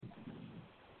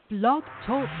Blog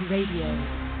Talk Radio.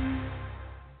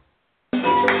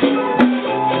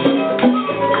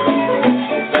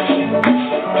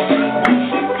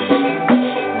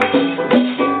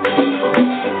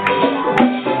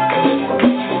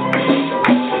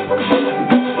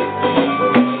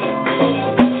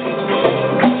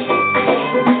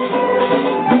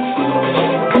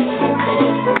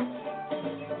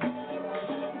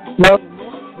 Well,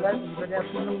 good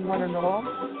afternoon, one and all.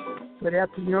 Good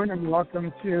afternoon, and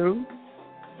welcome to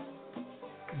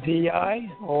VI,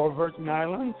 or Virgin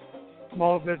Islands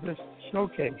Small Business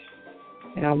Showcase.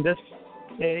 And on this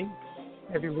day,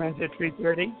 every Wednesday at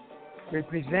 3:30, we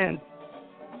present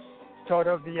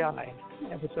StartUp VI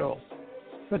episode.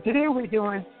 So today we're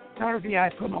doing StartUp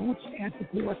VI promotes and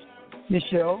supports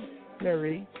Michelle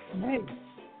Perry May.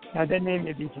 Now that name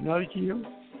may be familiar to you.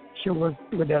 She was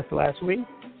with us last week.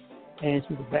 And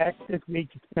she's back this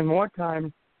week to spend more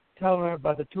time telling us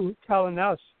about the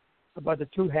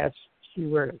two hats she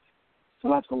wears. So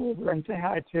let's go over and say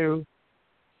hi to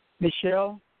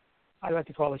Michelle. I like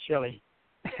to call her Shelley.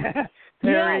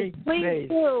 Perry yes, please Mays.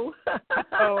 do.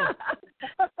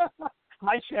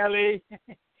 Hi, Shelley.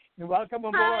 And welcome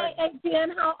aboard. Hi,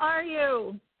 Etienne. How are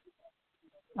you?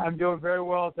 I'm doing very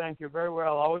well, thank you. Very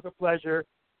well. Always a pleasure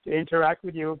to interact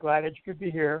with you. Glad that you could be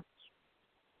here.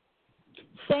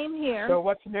 Same here. So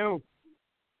what's new?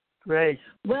 Great.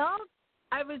 Well,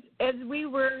 as we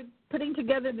were putting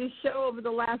together this show over the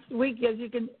last week, as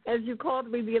you called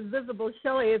me the invisible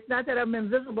Shelley. It's not that I'm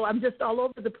invisible. I'm just all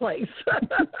over the place.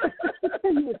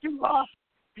 Yes, you are.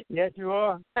 Yes, you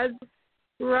are.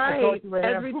 Right.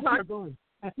 As we talk.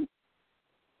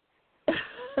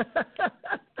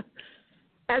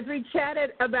 As we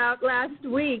chatted about last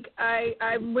week,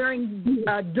 I'm wearing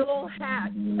dual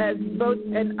hats as both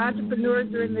an entrepreneur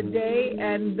during the day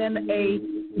and then a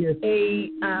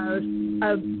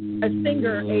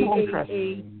singer,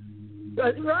 a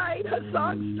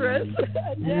songstress,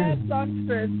 a jazz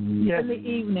songstress in the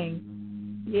evening.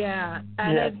 Yeah,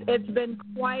 and it's been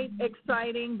quite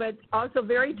exciting, but also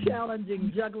very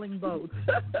challenging juggling both.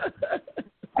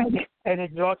 And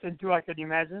exhausting too, I could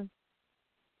imagine.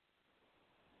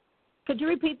 Could you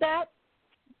repeat that?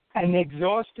 And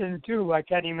exhausting too, I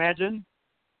can imagine.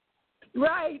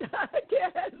 Right, I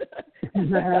can.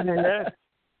 Yes.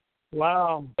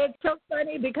 Wow. It's so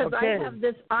funny because I have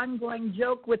this ongoing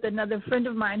joke with another friend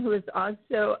of mine who is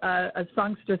also a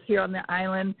songstress here on the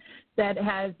island that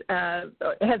has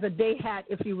a day hat,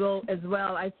 if you will, as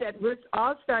well. I said, we're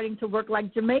all starting to work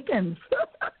like Jamaicans.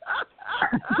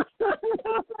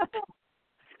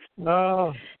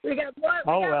 Oh. We got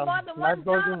more than one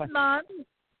job, man.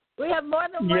 We have more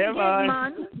than one gig,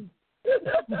 man.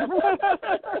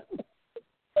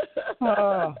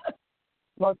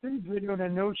 Well, since we're doing a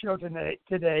new show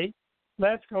today,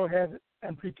 let's go ahead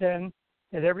and pretend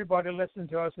that everybody listening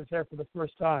to us is here for the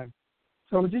first time.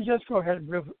 So would you just go ahead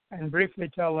and briefly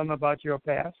tell them about your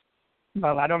past?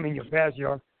 Well, I don't mean your past,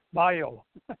 your bio.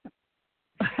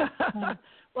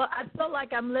 Well, I feel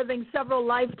like I'm living several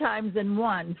lifetimes in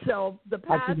one. So the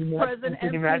past, present,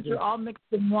 and future all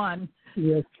mixed in one.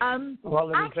 Yes.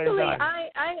 Actually, I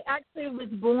actually was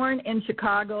born in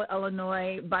Chicago,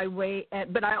 Illinois,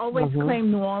 but I always claim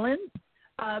New Orleans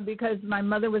because my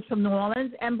mother was from New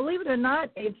Orleans. And believe it or not,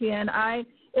 Etienne,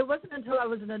 it wasn't until I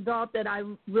was an adult that I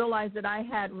realized that I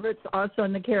had roots also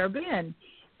in the Caribbean.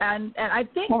 And I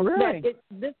think that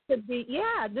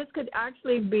this could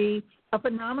actually be a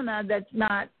phenomena that's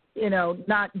not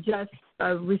just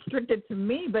restricted to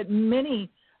me, but many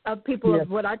of people of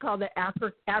what I call the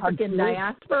African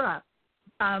diaspora.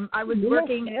 I was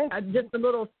working, just a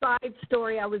little side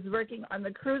story, I was working on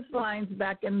the cruise lines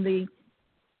back in the,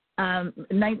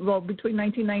 between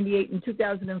 1998 and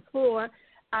 2004,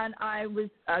 and I was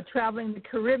traveling the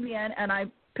Caribbean, and I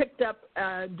picked up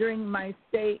during my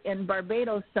stay in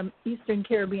Barbados some Eastern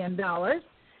Caribbean dollars.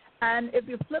 And if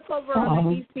you flip over on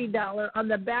the EC dollar, on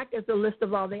the back is a list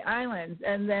of all the islands.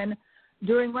 And then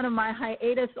during one of my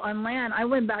hiatus on land, I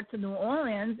went back to New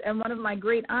Orleans, and one of my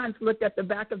great aunts looked at the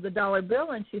back of the dollar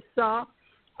bill, and she saw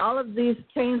all of these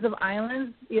chains of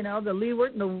islands, the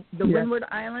Leeward, the Windward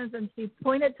Islands, and she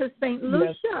pointed to St.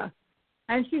 Lucia. Yes.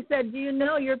 And she said, do you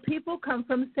know your people come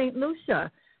from St.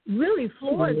 Lucia? Really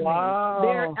floored me.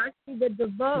 They're actually the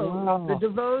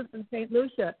DeVoes in St.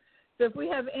 Lucia. So if we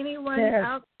have anyone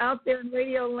out there in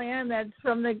radio land that's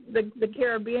from the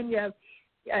Caribbean,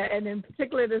 and in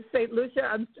particular the St.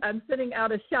 Lucia, I'm sending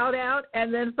out a shout out.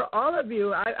 And then for all of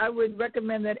you, I would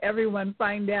recommend that everyone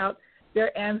find out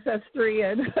their ancestry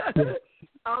and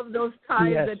all of those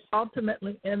ties that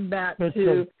ultimately end back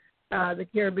to the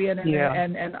Caribbean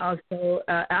and also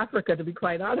Africa, to be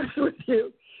quite honest with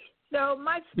you. So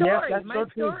my Yes,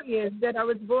 story is that I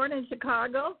was born in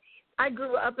Chicago. I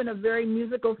grew up in a very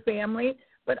musical family,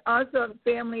 but also a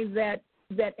family that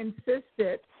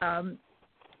insisted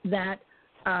that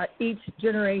each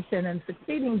generation and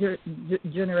succeeding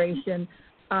generation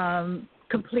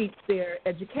completes their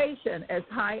education as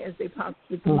high as they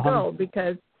possibly can go,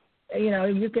 because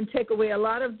you can take away a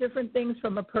lot of different things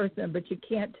from a person, but you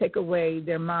can't take away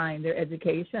their mind, their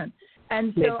education.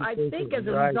 And so I think as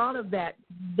a result of that,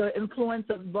 the influence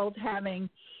of both having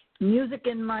music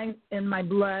in my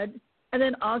blood, and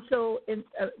then also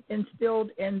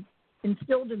instilled in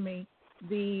me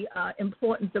the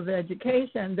importance of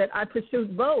education, that I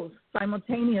pursued both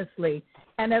simultaneously.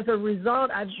 And as a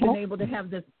result, I've been able to have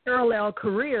this parallel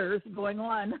careers going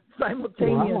on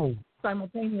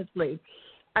simultaneously.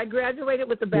 I graduated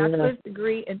with a bachelor's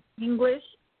degree in English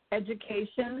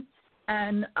education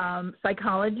and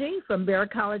psychology from Barra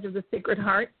College of the Sacred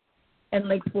Heart in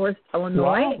Lake Forest,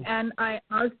 Illinois. And I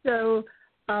also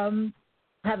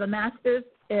have a master's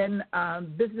in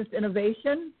business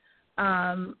innovation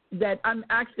that I'm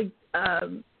actually,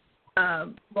 I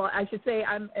should say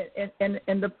I'm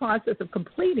in the process of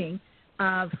completing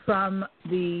from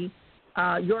the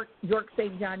York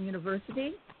St. John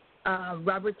University,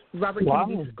 Robert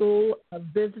Kennedy School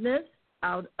of Business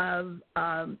out of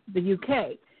the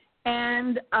UK.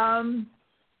 And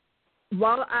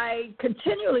while I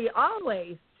continually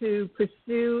always to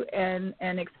pursue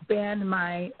and expand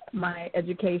my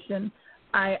education,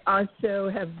 I also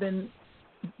have been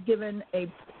given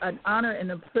an honor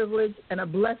and a privilege and a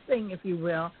blessing, if you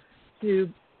will, to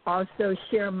also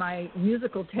share my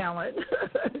musical talent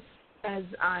as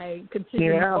I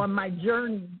continue on my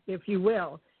journey, if you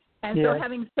will. And so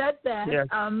having said that,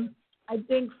 I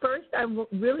think first I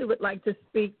really would like to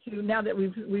speak to, now that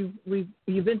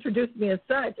you've introduced me as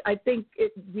such, I think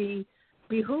it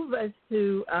behoove us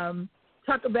to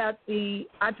talk about the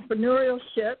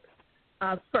entrepreneurship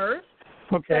first.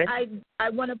 Okay. But I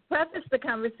want to preface the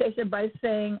conversation by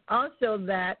saying also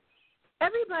that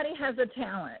everybody has a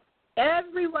talent.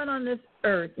 Everyone on this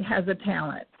earth has a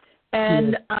talent.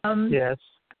 And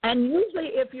and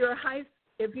usually if you're a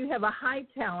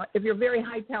very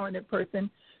high talented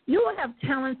person, you will have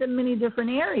talents in many different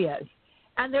areas.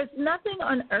 And there's nothing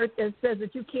on earth that says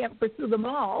that you can't pursue them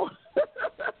all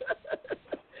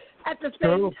at the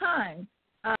same time.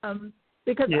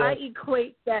 Because I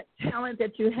equate that talent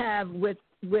that you have with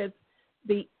the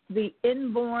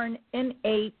inborn,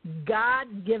 innate,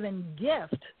 God-given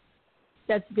gift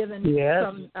that's given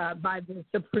from by the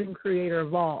Supreme Creator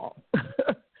of all.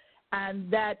 And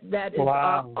that is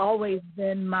always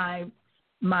been my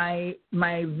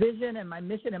vision and my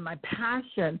mission and my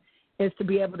passion, is to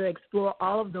be able to explore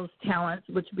all of those talents,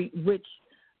 which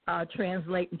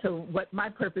translate into what my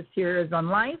purpose here is on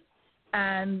life.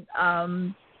 And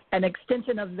an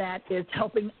extension of that is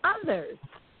helping others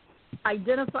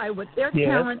identify what their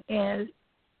talent is,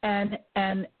 and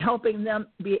helping them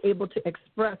be able to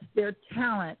express their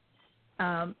talent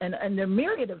and their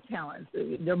myriad of talents,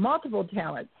 their multiple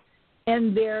talents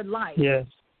in their life,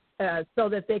 so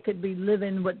that they could be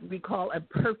living what we call a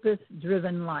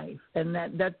purpose-driven life. And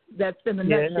that's in a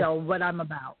nutshell what I'm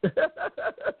about.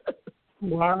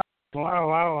 Wow.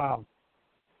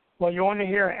 Well, you want to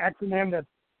hear an acronym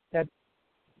that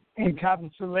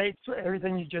encapsulates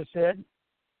everything you just said?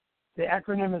 The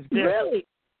acronym is GIFT. Really?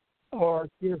 Or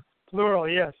GIFT, plural,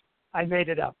 yes. I made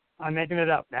it up. I'm making it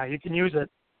up. Now you can use it.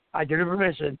 I give you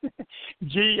permission.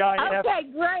 GIFT. Okay,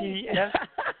 great.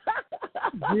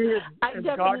 I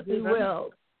definitely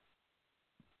will.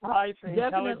 I for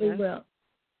definitely will.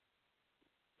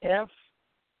 F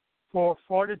for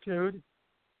fortitude,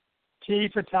 T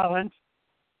for talent,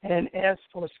 and S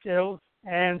for skills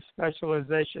and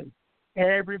specialization.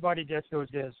 Everybody gets those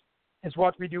gifts. It's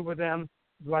what we do with them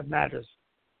is what matters.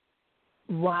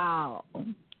 Wow.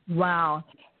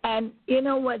 And you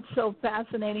know what's so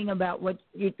fascinating about what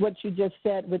you just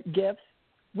said with gifts?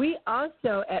 We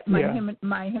also at my human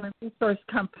resource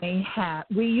company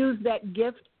we use that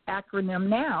GIFT acronym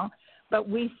now, but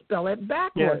we spell it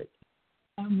backwards.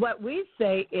 And what we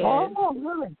say is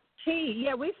T.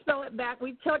 Yeah, we spell it back.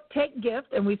 We take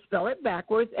GIFT and we spell it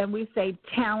backwards, and we say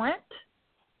talent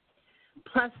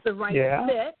plus the right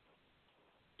fit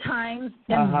times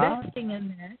investing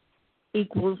in that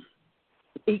equals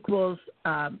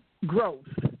growth.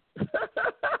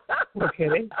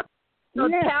 Okay. So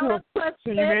talent plus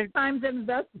fit times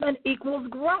investment equals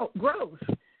growth.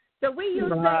 So we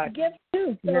use that gift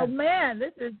too. So man,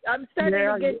 I'm starting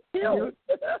to get chills.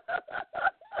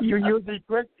 You use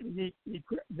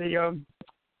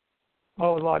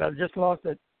oh Lord, I just lost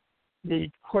it.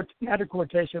 Not a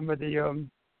quotation, but the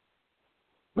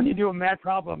when you do a math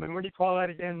problem, and what do you call that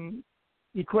again?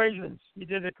 Equations. You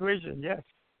did equation, yes.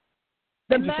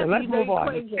 The Let's move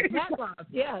on. equation, math,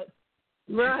 yes,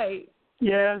 right.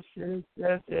 Yes.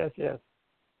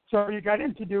 So you got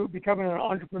into becoming an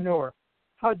entrepreneur.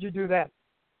 How'd you do that?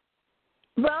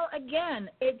 Well, again,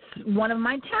 it's one of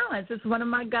my talents. It's one of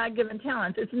my God-given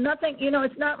talents. It's nothing,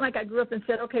 it's not like I grew up and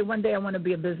said, okay, one day I want to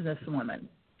be a businesswoman.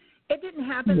 It didn't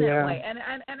happen that way. And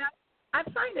I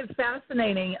find it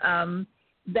fascinating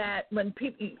that when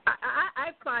people,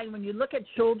 I find when you look at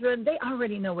children, they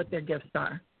already know what their gifts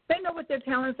are. They know what their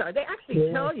talents are. They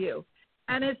actually tell you.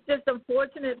 And it's just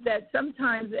unfortunate that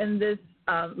sometimes in this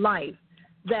life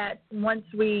that once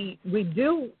we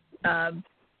do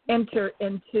enter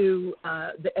into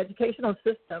the educational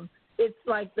system, it's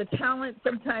like the talent,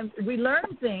 sometimes we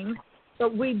learn things,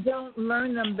 but we don't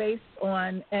learn them based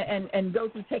on and go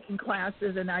through taking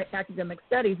classes and academic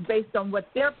studies based on what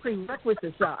their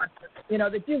prerequisites are.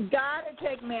 That you've got to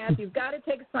take math, you've got to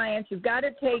take science, you've got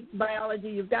to take biology,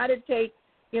 you've got to take,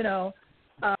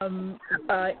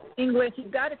 English,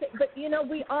 you've got to take, but,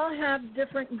 we all have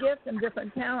different gifts and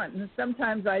different talents. And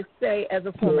sometimes I say as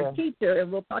a former teacher,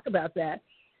 and we'll talk about that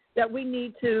we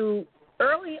need to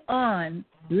early on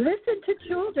listen to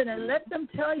children and let them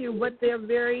tell you what their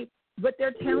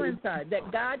talents are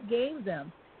that God gave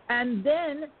them. And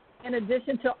then in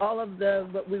addition to all of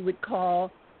what we would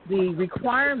call the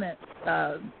requirements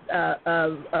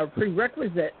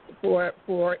prerequisites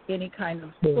for any kind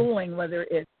of schooling, whether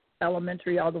it's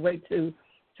elementary all the way to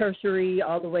tertiary,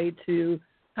 all the way to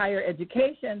higher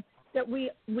education, that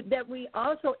we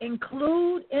also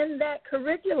include in that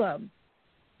curriculum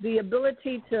the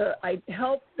ability to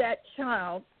help that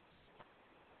child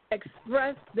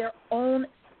express their own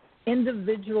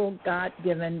individual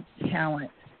God-given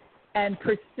talent and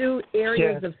pursue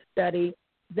areas of study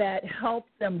that help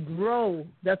them grow.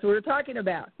 That's what we're talking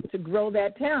about, to grow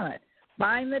that talent.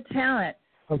 Find the talent,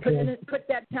 put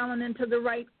that talent into the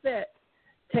right fit.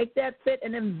 Take that fit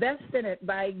and invest in it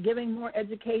by giving more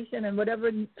education and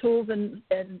whatever tools and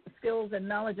skills and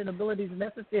knowledge and abilities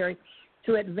necessary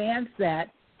to advance that.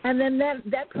 And then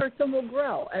that person will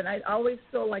grow. And I always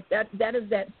feel like that is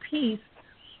that piece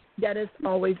that is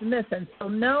always missing. So,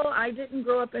 no, I didn't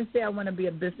grow up and say I want to be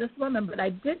a businesswoman, but I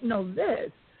did know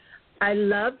this. I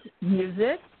loved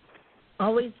music,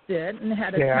 always did, and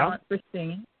had a talent for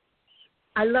singing.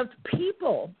 I loved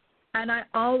people, and I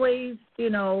always,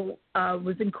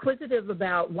 was inquisitive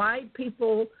about why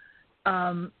people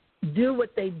do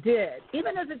what they did.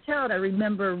 Even as a child, I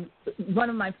remember one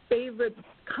of my favorite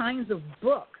kinds of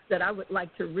books that I would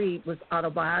like to read was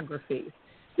autobiographies,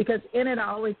 because in it I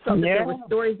always felt that there were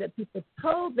stories that people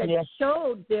told that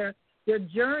showed their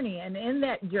journey, and in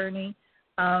that journey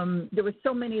there were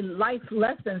so many life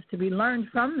lessons to be learned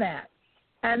from that.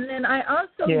 And then I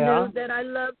also knew that I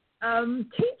loved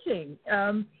teaching.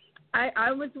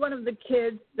 I was one of the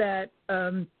kids that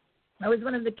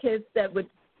would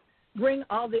bring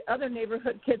all the other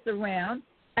neighborhood kids around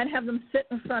and have them sit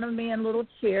in front of me in little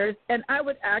chairs, and I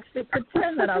would actually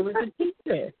pretend that I was a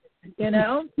teacher, And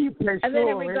then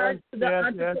in regards to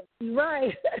the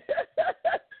right.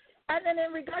 And then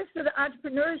in regards to the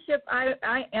entrepreneurship,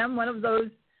 I am one of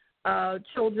those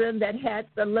children that had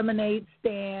the lemonade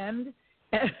stand.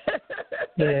 But,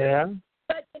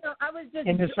 I was just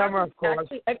in the summer, of course,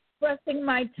 expressing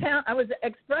my talent. I was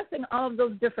expressing all of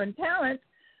those different talents,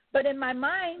 but in my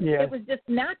mind, it was just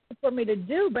natural for me to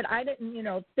do. But I didn't,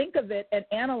 think of it and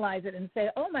analyze it and say,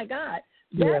 "Oh my God,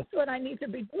 that's what I need to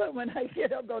be doing when I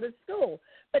go to school."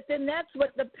 But then that's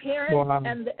what the parents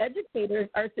and the educators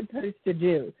are supposed to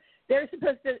do. They're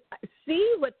supposed to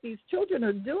see what these children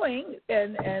are doing,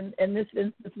 and in this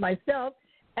instance, myself,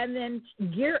 and then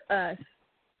gear us.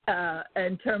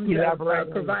 In terms of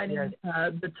providing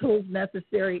the tools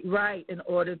necessary, in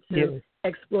order to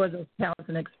explore those talents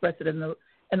and express it in the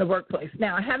workplace.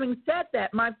 Now, having said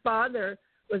that, my father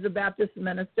was a Baptist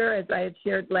minister, as I had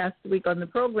shared last week on the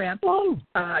program.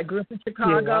 I grew up in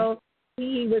Chicago.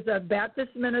 He was a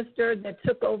Baptist minister that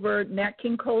took over Nat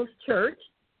King Cole's church,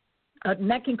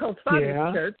 Nat King Cole's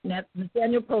father's church,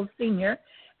 Nathaniel Cole Sr.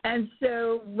 And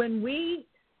so when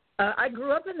I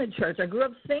grew up in the church. I grew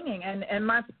up singing, and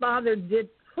my father did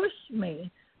push me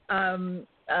to,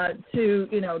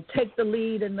 take the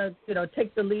lead and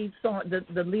take the lead song,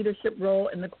 the leadership role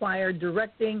in the choir,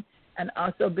 directing, and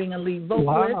also being a lead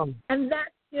vocalist. And that's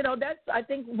I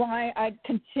think why I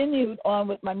continued on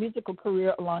with my musical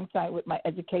career alongside with my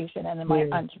education and my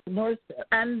entrepreneurship.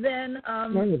 And then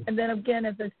again,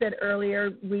 as I said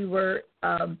earlier, we were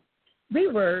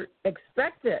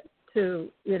expected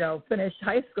to, finish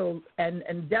high school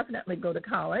and definitely go to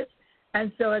college. And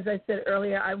so, as I said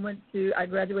earlier, I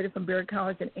graduated from Baird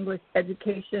College in English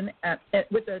education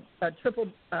with a triple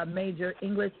major,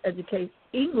 education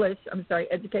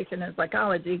and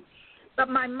psychology. But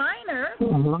my minor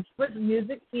was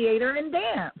music, theater, and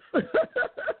dance.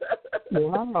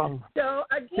 Wow. So,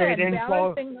 again,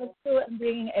 balancing those two and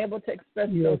being able to express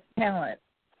those talents.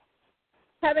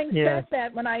 Having said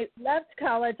that, when I left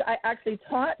college, I actually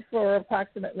taught for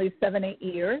approximately 7-8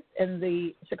 years in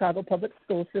the Chicago public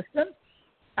school system.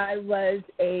 I was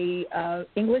a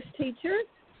English teacher,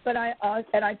 but I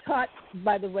taught,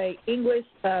 by the way, English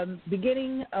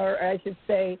beginning, or I should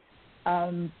say,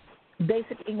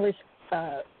 basic English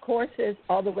courses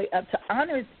all the way up to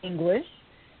honors English.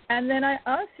 And then I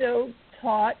also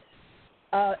taught,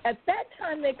 at that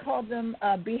time they called them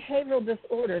behavioral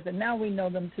disorders, and now we know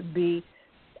them to be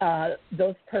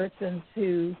those persons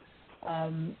who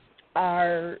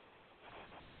are,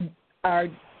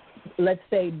 let's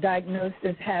say, diagnosed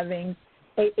as having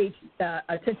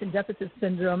attention deficit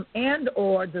syndrome and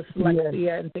or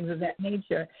dyslexia and things of that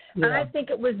nature. Yeah. And I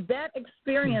think it was that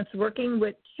experience working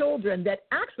with children that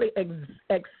actually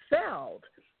excelled.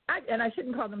 And I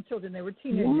shouldn't call them children. They were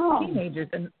teenagers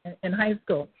in high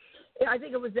school. I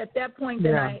think it was at that point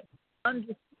that I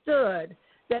understood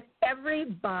that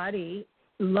everybody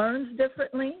learns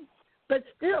differently, but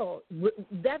still,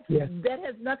 that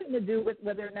has nothing to do with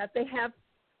whether or not they have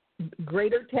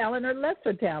greater talent or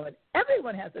lesser talent.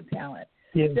 Everyone has a talent.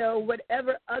 Yes. So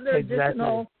whatever other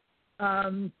additional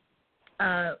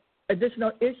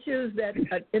issues that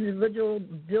an individual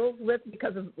deals with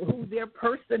because of who their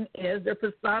person is, their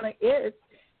persona is,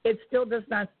 it still does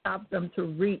not stop them to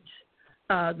reach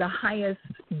the highest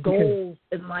goals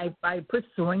in life by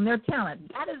pursuing their talent.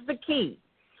 That is the key.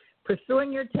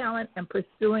 Pursuing your talent and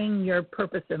pursuing your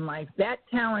purpose in life. That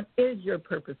talent is your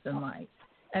purpose in life.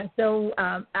 And so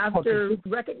after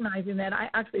recognizing that, I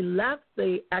actually left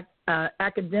the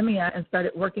academia and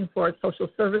started working for a social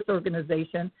service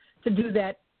organization to do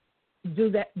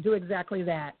exactly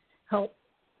that, help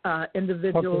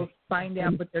individuals find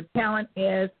out what their talent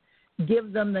is,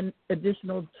 give them the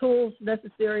additional tools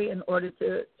necessary in order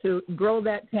to grow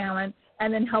that talent,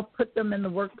 and then help put them in the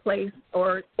workplace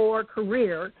or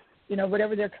career,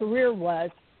 whatever their career was,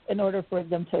 in order for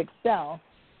them to excel.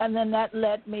 And then that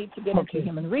led me to get into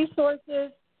human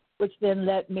resources, which then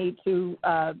led me to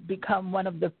become one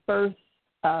of the first,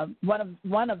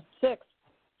 one of 6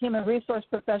 human resource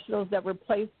professionals that were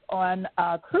placed on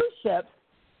cruise ships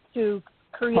to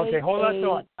create hold that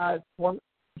thought.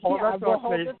 Hold that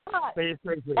thought, please.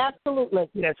 Absolutely.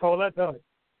 Yes, hold that thought.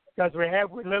 Because we're a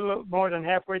little more than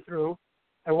halfway through.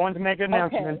 I wanted to make an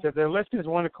announcement. If the listeners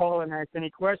want to call and ask any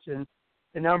questions,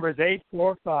 the number is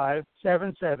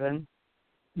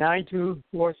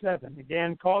 845-77-9247.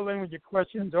 Again, call in with your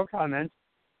questions or comments,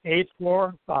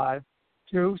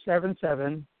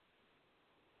 845-277.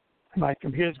 My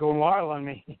computer's going wild on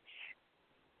me.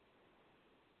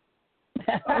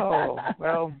 Oh,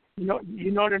 well,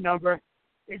 you know the number.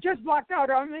 It just blocked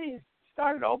out on me. It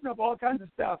started to open up all kinds of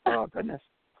stuff. Oh, goodness.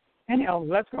 Anyhow,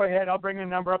 let's go ahead. I'll bring the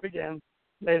number up again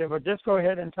later, but just go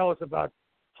ahead and tell us about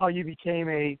how you became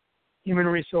a human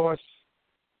resource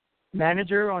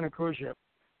manager on a cruise ship.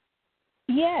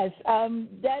 Yes,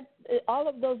 that all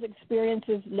of those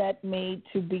experiences led me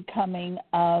to becoming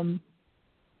one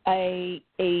of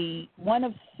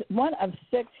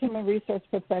 6 human resource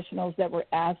professionals that were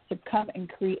asked to come and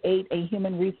create a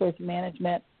human resource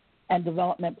management and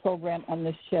development program on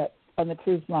the ship, on the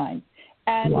cruise line.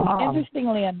 And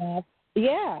interestingly enough,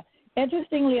 the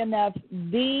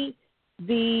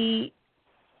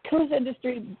cruise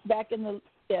industry back in the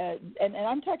and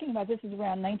I'm talking about, this is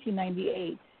around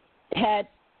 1998, had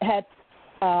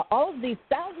all of these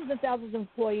thousands and thousands of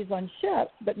employees on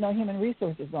ships, but no human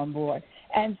resources on board.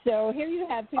 And so here you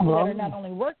have people that are not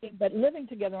only working but living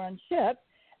together on ships,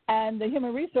 and the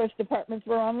human resource departments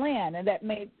were on land, and that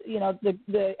made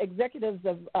the executives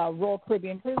of Royal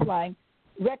Caribbean Cruise Line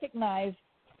recognize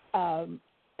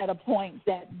at a point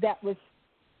that was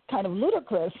kind of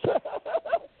ludicrous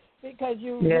because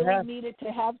you really needed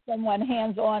to have someone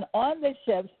hands-on on the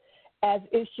ships as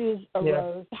issues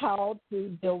arose, how to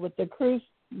deal with the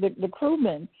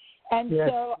crewmen. And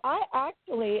so I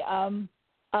actually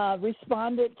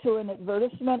responded to an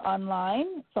advertisement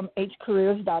online from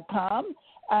hcareers.com,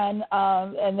 and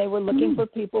they were looking for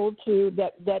people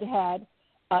that had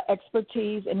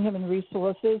expertise in human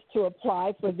resources to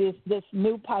apply for this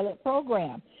new pilot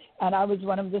program. And I was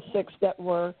one of the 6 that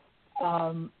were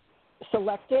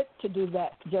selected to do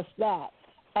just that.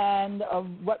 And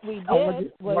what we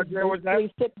did was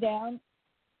we sit down.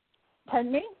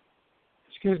 Pardon me?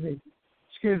 Excuse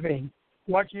me.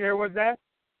 What year was that?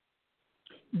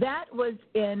 That was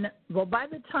by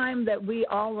the time that we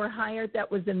all were hired,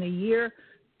 that was in the year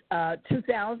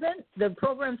 2000. The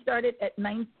program started in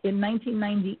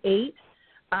 1998.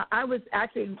 I was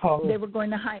actually, they were going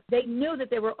to hire, they knew that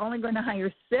they were only going to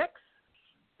hire 6,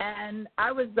 and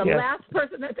I was the last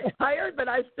person that they hired, but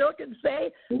I still can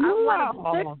say I'm one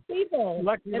of 6 people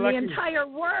in the entire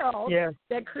world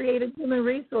that created human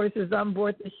resources on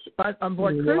board cruise ships.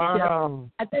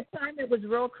 At that time, it was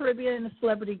Royal Caribbean and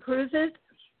Celebrity Cruises,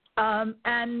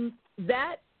 and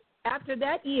that after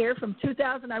that year, from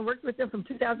 2000, I worked with them from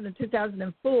 2000 to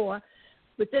 2004.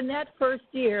 Within that first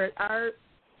year,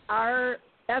 our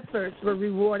efforts were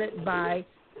rewarded by,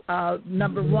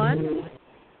 number one,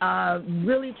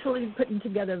 really truly putting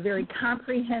together a very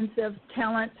comprehensive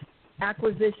talent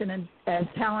acquisition and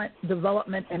talent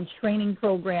development and training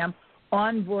program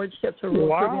on board ships for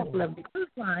Royal Caribbean Celebrity Cruise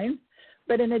Lines.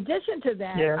 But in addition to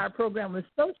that, our program was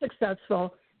so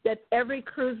successful that every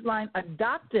cruise line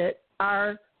adopted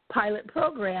our pilot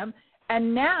program.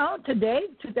 And now, today,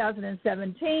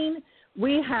 2017,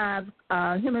 we have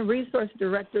human resource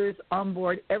directors on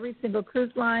board every single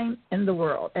cruise line in the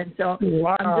world. And so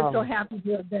I'm just so happy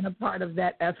to have been a part of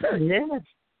that effort. Yes.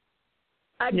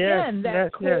 Again,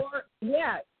 that core,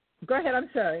 go ahead, I'm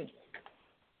sorry.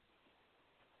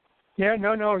 Yeah,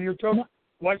 no, you took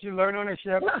what you learned on a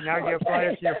ship, now you apply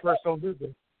it to your personal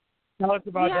business. Tell us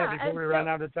about that before we run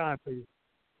out of time for you.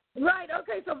 Right,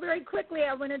 okay, so very quickly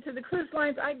I went into the cruise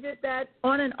lines. I did that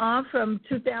on and off from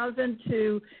 2000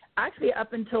 to actually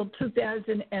up until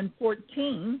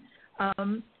 2014.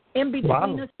 In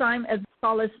between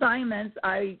assignments,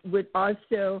 I would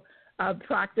also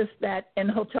practice that in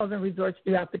hotels and resorts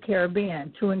throughout the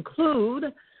Caribbean, to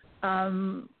include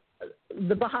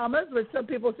the Bahamas, which some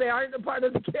people say aren't a part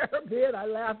of the Caribbean. I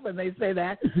laugh when they say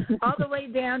that. All the way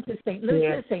down to St.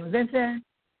 Lucia, St. Vincent,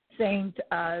 St.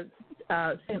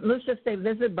 Lucia, St.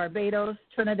 Vincent, Barbados,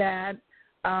 Trinidad.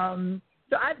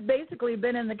 So I've basically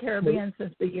been in the Caribbean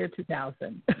since the year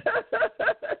 2000.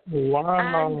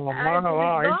 Wow,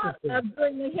 interesting.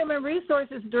 Doing the human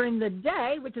resources during the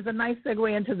day, which is a nice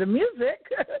segue into the music,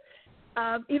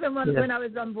 even when I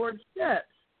was on board ships.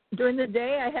 During the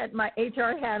day, I had my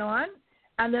HR hat on,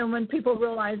 and then when people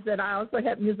realized that I also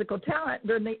had musical talent,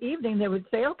 during the evening they would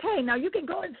say, okay, now you can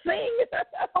go and sing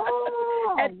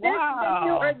at this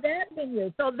venue or that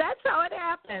venue. So that's how it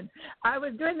happened. I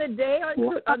was during the day on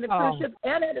the cruise ship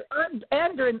and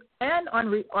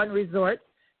on resorts.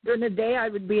 During the day, I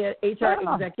would be an HR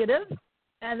executive,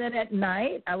 and then at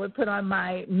night, I would put on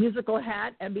my musical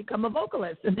hat and become a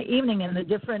vocalist in the evening in the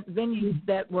different venues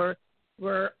that were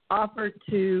offered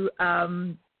to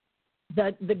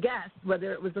the guests,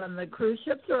 whether it was on the cruise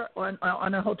ships or on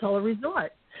a hotel or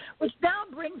resort. Which now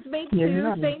brings me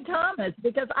to St. Thomas,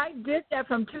 because I did that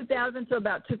from 2000 to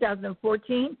about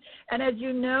 2014. And as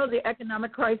you know, the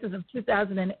economic crisis of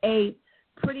 2008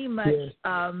 pretty much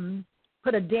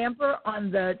put a damper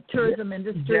on the tourism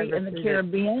industry in the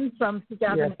Caribbean from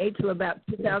 2008 to about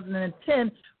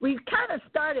 2010. We kind of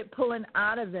started pulling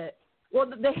out of it. Well,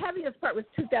 the heaviest part was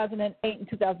 2008 and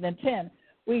 2010.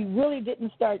 We really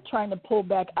didn't start trying to pull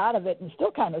back out of it, and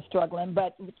still kind of struggling,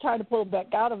 but we tried to pull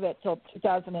back out of it till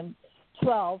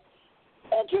 2012.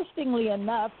 Interestingly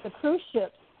enough, the cruise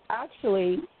ships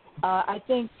actually, I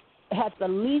think, had the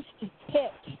least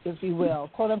hit, if you will,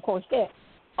 quote-unquote hit,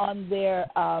 on their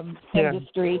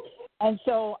industry. And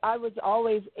so I was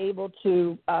always able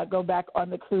to go back on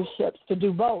the cruise ships to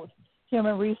do both,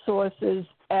 human resources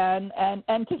and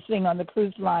to sing on the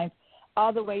cruise lines,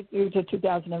 all the way through to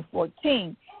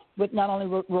 2014, with not only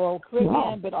Royal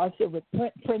Caribbean, but also with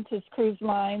Princess Cruise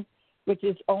Lines, which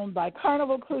is owned by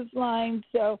Carnival Cruise Lines.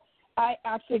 So I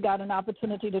actually got an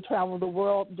opportunity to travel the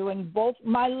world doing both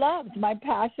my loves, my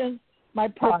passions, my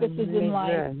purposes in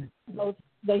life, both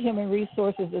the human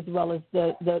resources as well as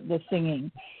the singing.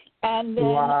 And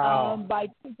then by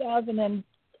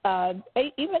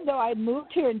 2008, even though I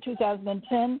moved here in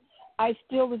 2010, I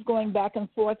still was going back and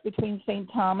forth between St.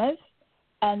 Thomas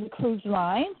and the cruise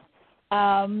lines.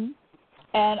 And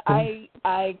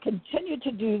I continued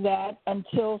to do that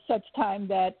until such time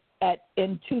that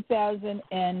in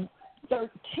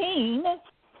 2013,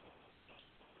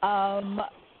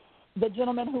 the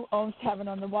gentleman who owns Tavern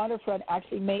on the Waterfront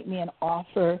actually made me an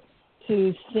offer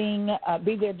to sing,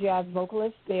 be their jazz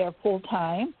vocalist there full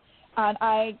time. And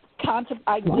I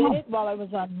did it while I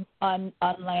was on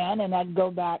land, and I'd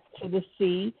go back to the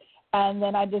sea. And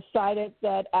then I decided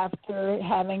that after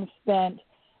having spent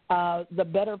the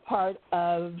better part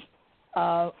of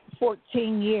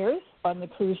 14 years on the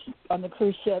cruise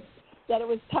ship, that it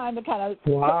was time to kind of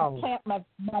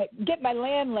get my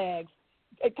land legs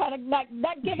kind of not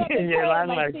give up and Your pull land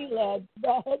my legs. sea legs,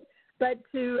 but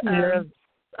to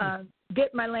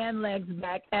get my land legs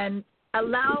back and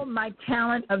allow my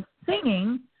talent of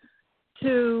singing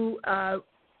to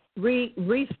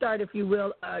restart, if you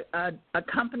will, a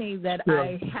company that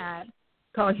I had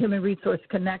called Human Resource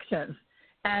Connections.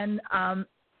 And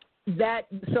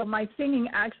so my singing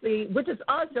actually, which is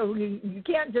also, you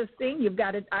can't just sing, you've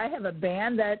got to, I have a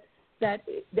band that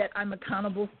I'm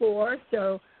accountable for.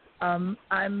 So I'm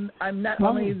not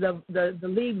only the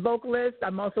lead vocalist,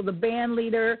 I'm also the band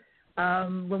leader.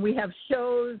 When we have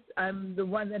shows, I'm the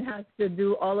one that has to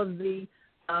do all of the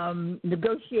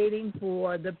negotiating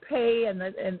for the pay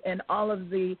and all of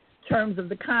the terms of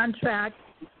the contract.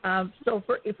 So,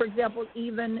 for example,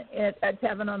 even at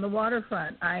Tavern on the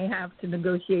Waterfront, I have to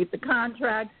negotiate the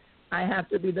contract. I have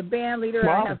to be the band leader.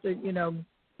 Wow. I have to,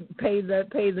 pay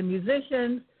the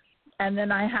musicians, and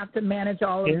then I have to manage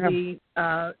all of the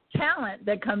talent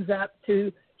that comes up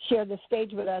to share the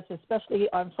stage with us, especially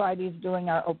on Fridays during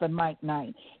our open mic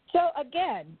night. So,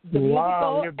 again, the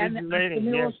musical and the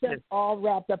entrepreneurship all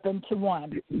wrapped up into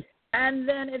one. And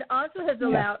then it also has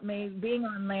allowed me, being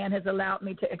on land has allowed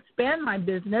me to expand my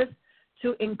business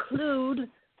to include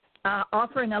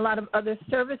offering a lot of other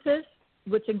services,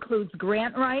 which includes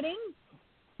grant writing.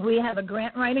 We have a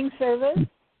grant writing service.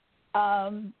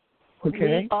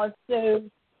 We also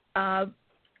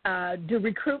do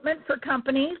recruitment for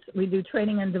companies. We do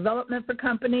training and development for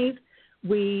companies.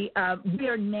 We are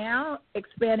now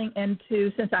expanding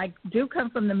into, since I do come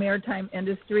from the maritime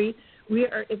industry, we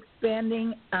are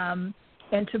expanding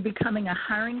into becoming a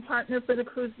hiring partner for the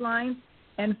cruise lines.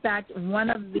 In fact, one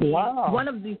of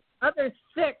the other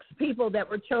 6 people that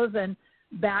were chosen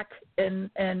back in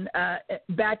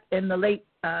the late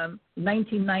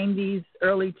 1990s,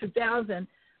 early 2000s,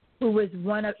 who is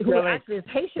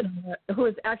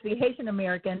actually Haitian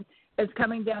American, is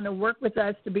coming down to work with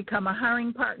us to become a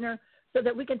hiring partner, so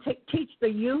that we can teach the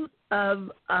youth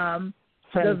of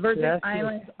the Virgin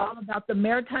Islands all about the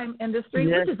maritime industry,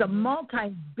 which is a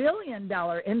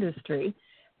multi-billion-dollar industry.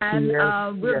 And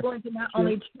we're going to not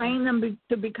only train them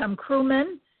to become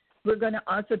crewmen, we're going to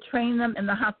also train them in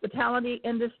the hospitality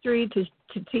industry to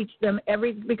teach them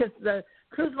because the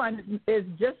cruise line is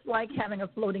just like having a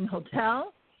floating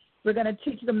hotel. We're going to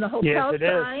teach them the hotel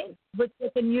side, which they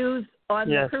can use on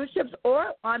the cruise ships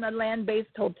or on a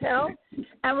land-based hotel.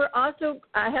 And we're also,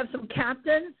 I have some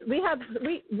captains. We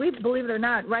believe it or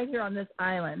not, right here on this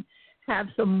island, have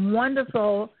some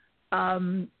wonderful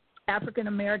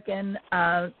African-American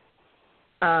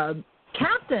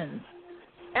captains.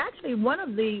 Actually, one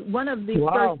of the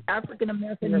first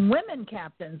African-American women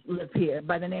captains live here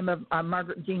by the name of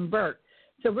Margaret Jean Burke.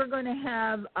 So we're going to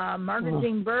have Margaret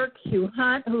Jean Burke, Hugh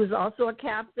Hunt, who is also a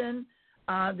captain.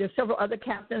 There's several other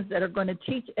captains that are going to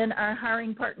teach in our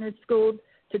hiring partner school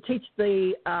to teach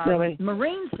the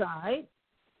marine side,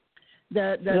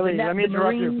 the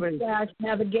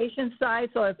marine/navigation side.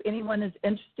 So if anyone is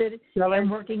interested in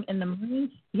working in the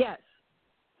Marines,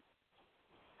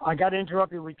 I got to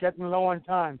interrupt you. We're getting low on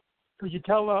time. Could you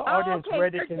tell the audience where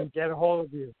they can get a hold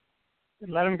of you?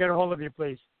 Let them get a hold of you,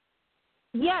 please.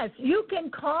 Yes, you can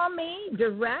call me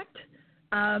direct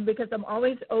because I'm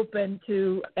always open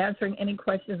to answering any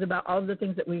questions about all of the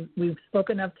things that we've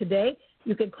spoken of today.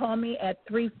 You can call me at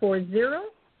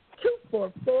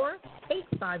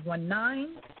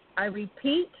 340-244-8519. I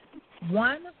repeat,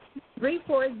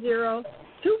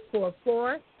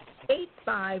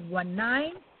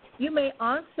 1-340-244-8519. You may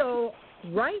also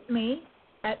write me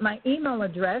at my email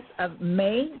address of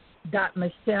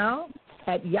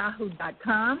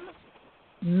may.michelle@yahoo.com.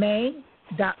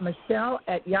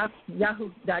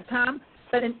 may.michelle@yahoo.com.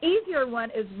 But an easier one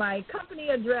is my company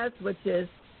address, which is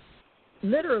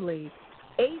literally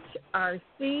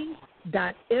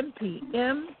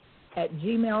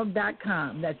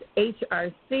hrc.mpm@gmail.com. That's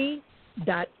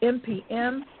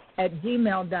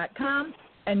hrc.mpm@gmail.com.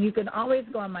 And you can always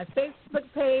go on my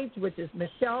Facebook page, which is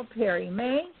Michelle Perry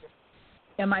May,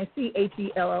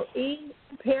 MICHELLE,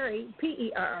 Perry,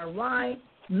 PERRY,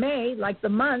 May, like the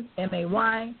month,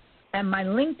 MAY, and my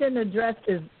LinkedIn address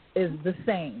is the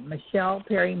same, Michelle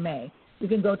Perry May. You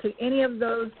can go to any of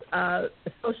those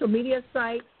social media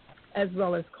sites, as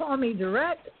well as call me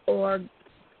direct or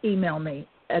email me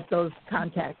at those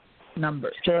contact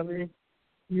numbers. Shirley,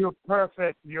 you're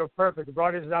perfect. You're perfect. You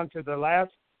brought us down to the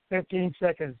last 15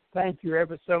 seconds. Thank you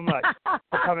ever so much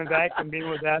for coming back and being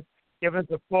with us. Give us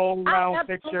a full round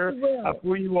picture of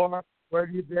who you are, where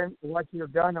you've been, what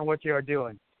you've done, and what you are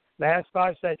doing. Last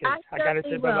 5 seconds. I got to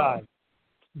say bye-bye.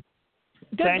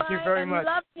 Thank you very much.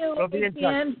 Love you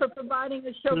again for providing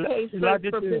a showcase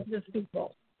for business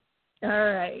people. All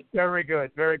right. Very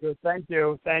good. Very good. Thank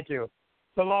you. Thank you.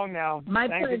 So long now. My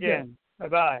Thanks pleasure. again.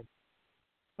 Bye-bye.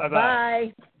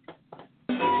 Bye-bye.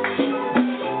 Bye.